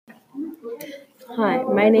Hi,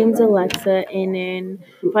 my name's Alexa, and in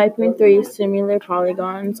 5.3 Similar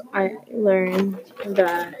Polygons, I learned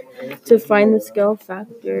that to find the scale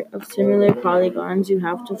factor of similar polygons, you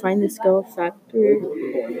have to find the scale factor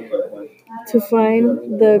to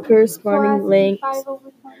find the corresponding lengths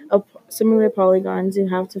of similar polygons, you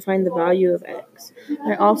have to find the value of x.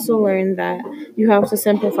 I also learned that you have to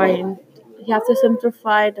simplify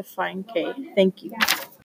to find k. Thank you.